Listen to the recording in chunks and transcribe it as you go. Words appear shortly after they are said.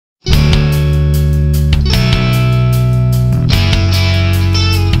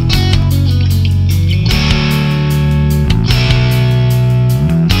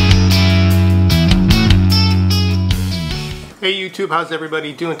YouTube, how's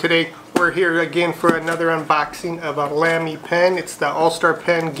everybody doing today? We're here again for another unboxing of a Lamy pen. It's the All-Star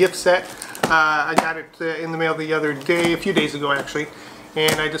Pen gift set. I got it in the mail the other day, a few days ago actually,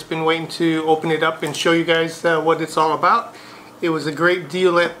 and I just been waiting to open it up and show you guys what it's all about. It was a great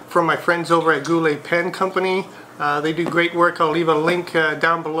deal from my friends over at Goulet Pen company. They do great work. I'll leave a link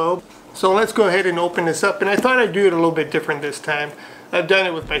down below. So let's go ahead and open this up, and I thought I'd do it a little bit different this time. I've done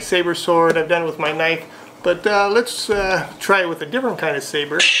it with my saber sword, I've done it with my knife, but let's try it with a different kind of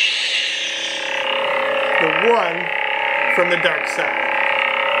saber. The one from the dark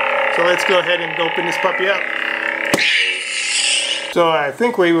side. So let's go ahead and open this puppy up. So I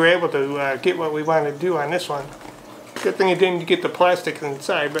think we were able to get what we wanted to do on this one. Good thing it didn't get the plastic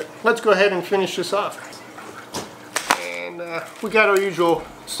inside, but let's go ahead and finish this off. And we got our usual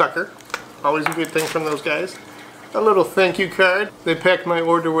sucker. Always a good thing from those guys. A little thank you card. They packed my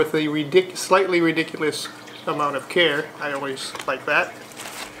order with a slightly ridiculous amount of care. I always like that.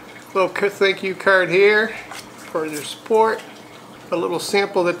 Little thank you card here for your support. A little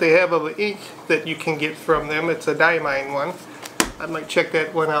sample that they have of the ink that you can get from them. It's a diamine one. I might check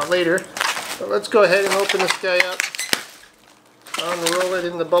that one out later. So let's go ahead and open this guy up. Unroll it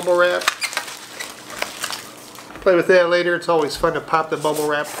in the bubble wrap. Play with that later. It's always fun to pop the bubble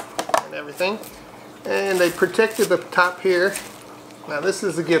wrap and everything. And they protected the top here. Now this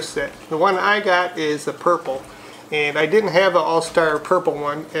is the gift set. The one I got is the purple, and I didn't have an all-star purple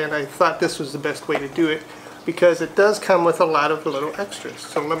one, and I thought this was the best way to do it because it does come with a lot of little extras.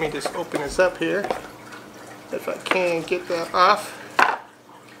 So let me just open this up here if I can get that off.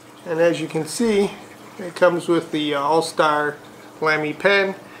 And as you can see, it comes with the all-star Lamy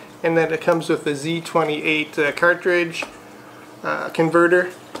pen, and then it comes with the Z28 cartridge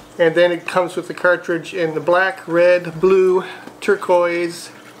converter. And then it comes with the cartridge in the black, red, blue, turquoise,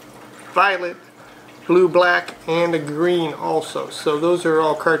 violet, blue, black, and a green also. So those are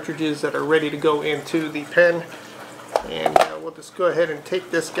all cartridges that are ready to go into the pen. And we'll just go ahead and take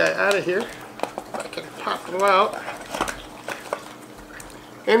this guy out of here. If I can pop him out.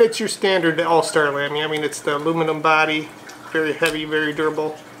 And it's your standard All-Star Lamy. I mean, it's the aluminum body, very heavy, very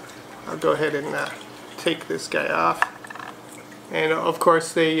durable. I'll go ahead and take this guy off. And of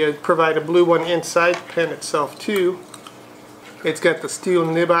course they provide a blue one inside the pen itself too. It's got the steel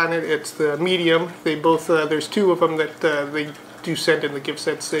nib on it. It's the medium. They both there's two of them that they do send in the gift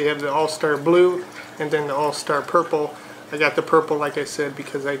sets. They have the All-Star Blue and then the All-Star Purple. I got the purple, like I said,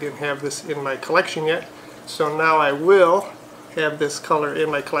 because I didn't have this in my collection yet. So now I will have this color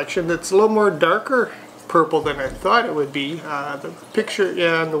in my collection. It's a little more darker purple than I thought it would be. The picture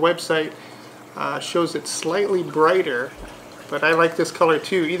on the website shows it slightly brighter. But I like this color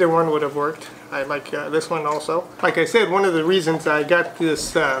too. Either one would have worked. I like this one also. Like I said, one of the reasons I got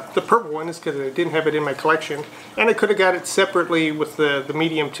this, the purple one, is because I didn't have it in my collection. And I could have got it separately with the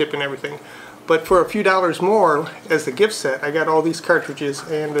medium tip and everything. But for a few dollars more as the gift set, I got all these cartridges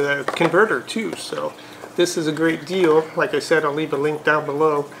and the converter too. So this is a great deal. Like I said, I'll leave a link down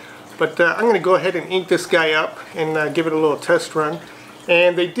below. But I'm going to go ahead and ink this guy up and give it a little test run.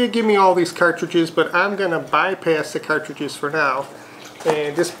 And they did give me all these cartridges, but I'm going to bypass the cartridges for now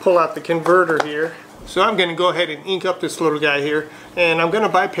and just pull out the converter here. So I'm going to go ahead and ink up this little guy here, and I'm going to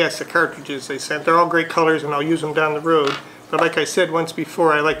bypass the cartridges they sent. They're all great colors and I'll use them down the road. But like I said once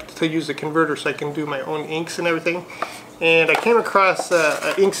before, I like to use the converter so I can do my own inks and everything. And I came across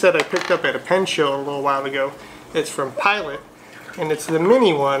an ink set I picked up at a pen show a little while ago. It's from Pilot, and it's the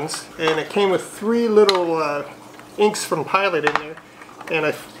mini ones, and it came with 3 little inks from Pilot in there. And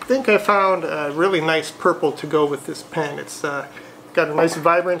I think I found a really nice purple to go with this pen. It's got a nice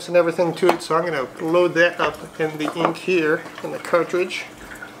vibrance and everything to it, so I'm going to load that up in the ink here in the cartridge.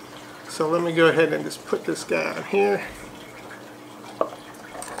 So let me go ahead and just put this guy on here.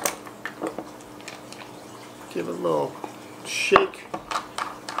 Give it a little shake.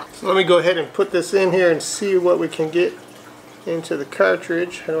 So let me go ahead and put this in here and see what we can get into the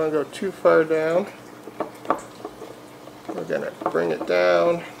cartridge. I don't want to go too far down. We're going to bring it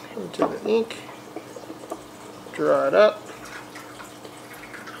down into the ink, draw it up.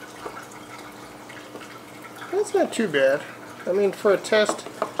 That's not too bad. I mean, for a test,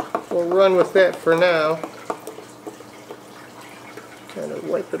 we'll run with that for now. Kind of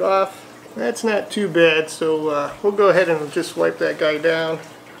wipe it off. That's not too bad, so we'll go ahead and just wipe that guy down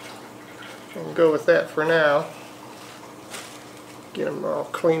and go with that for now. Get them all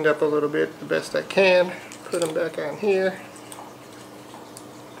cleaned up a little bit the best I can. Put them back on here.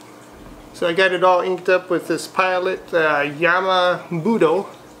 So I got it all inked up with this Pilot Yamabudo,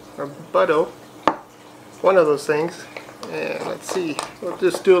 or Budo, one of those things. And let's see, we'll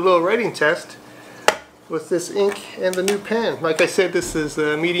just do a little writing test. with this ink and the new pen. Like I said, this is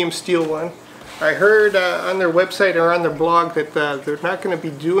a medium steel one. I heard on their website or on their blog that they're not going to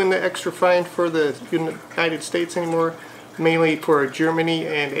be doing the extra fine for the United States anymore, mainly for Germany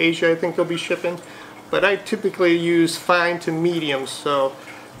and Asia I think they'll be shipping. But I typically use fine to medium, so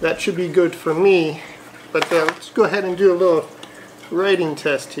that should be good for me. But let's go ahead and do a little writing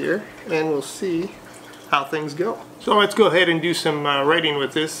test here and we'll see how things go. So let's go ahead and do some writing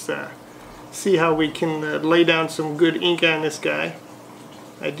with this, see how we can lay down some good ink on this guy.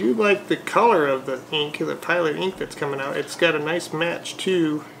 I do like the color of the ink, the Pilot ink that's coming out. It's got a nice match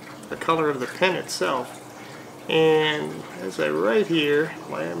to the color of the pen itself. And as I write here,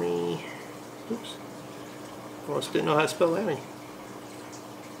 Lamy, oops, almost didn't know how to spell Lamy.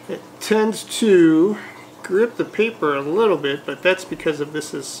 It tends to grip the paper a little bit, but that's because of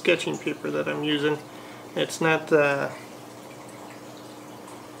this is sketching paper that I'm using. It's not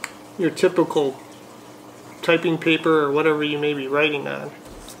your typical typing paper or whatever you may be writing on.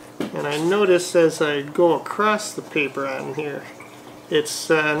 And I notice as I go across the paper on here, it's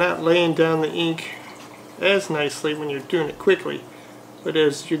not laying down the ink as nicely when you're doing it quickly. But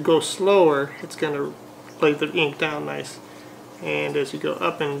as you go slower, it's going to lay the ink down nice. And as you go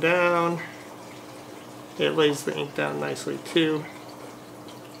up and down, it lays the ink down nicely too.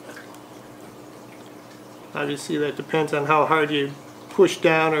 Obviously that depends on how hard you push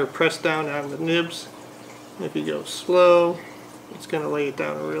down or press down on the nibs. If you go slow, it's going to lay it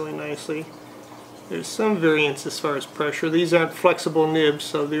down really nicely. There's some variance as far as pressure. These aren't flexible nibs,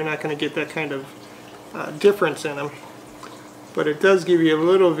 so they're not going to get that kind of difference in them. But it does give you a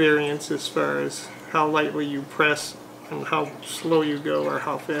little variance as far as how lightly you press and how slow you go or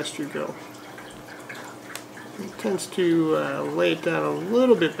how fast you go. It tends to lay it down a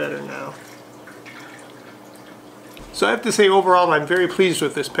little bit better now. So I have to say overall I'm very pleased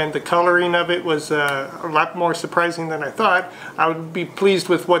with this pen. The coloring of it was a lot more surprising than I thought. I would be pleased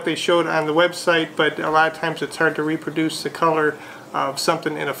with what they showed on the website, but a lot of times it's hard to reproduce the color of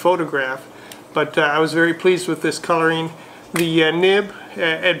something in a photograph. But I was very pleased with this coloring. The nib,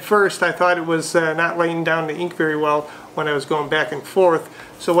 at first I thought it was not laying down the ink very well when I was going back and forth.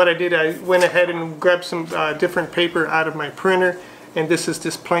 So what I did, I went ahead and grabbed some different paper out of my printer, and this is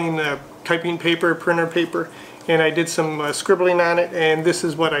just plain typing paper, printer paper. And I did some scribbling on it, and this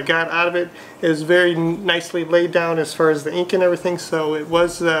is what I got out of it. It was very nicely laid down as far as the ink and everything, so it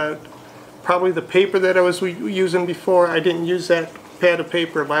was probably the paper that I was using before. I didn't use that pad of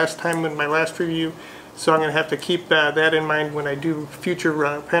paper last time in my last review, so I'm going to have to keep that in mind when I do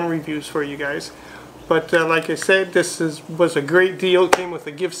future pen reviews for you guys. But like I said, this was a great deal. It came with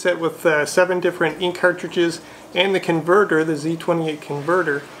a gift set with 7 different ink cartridges and the converter, the Z28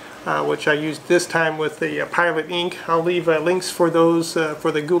 converter. Which I used this time with the Pilot ink. I'll leave links for those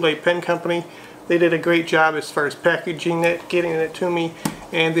for the Goulet Pen Company. They did a great job as far as packaging it, getting it to me,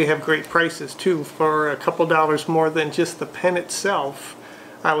 and they have great prices too. For a couple dollars more than just the pen itself,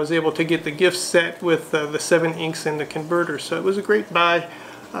 I was able to get the gift set with the 7 inks and the converter, so it was a great buy.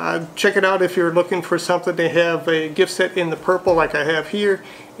 Check it out if you're looking for something. They have a gift set in the purple like I have here,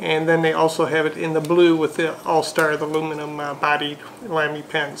 and then they also have it in the blue with the All-Star, the aluminum bodied Lamy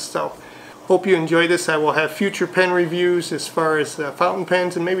pens. So hope you enjoy this. I will have future pen reviews as far as fountain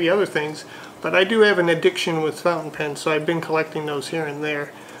pens and maybe other things, but I do have an addiction with fountain pens, so I've been collecting those here and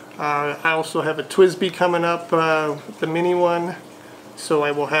there. I also have a TWSBI coming up, the mini one, so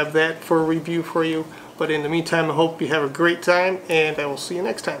I will have that for a review for you. But in the meantime, I hope you have a great time, and I will see you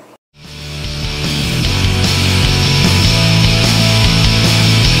next time.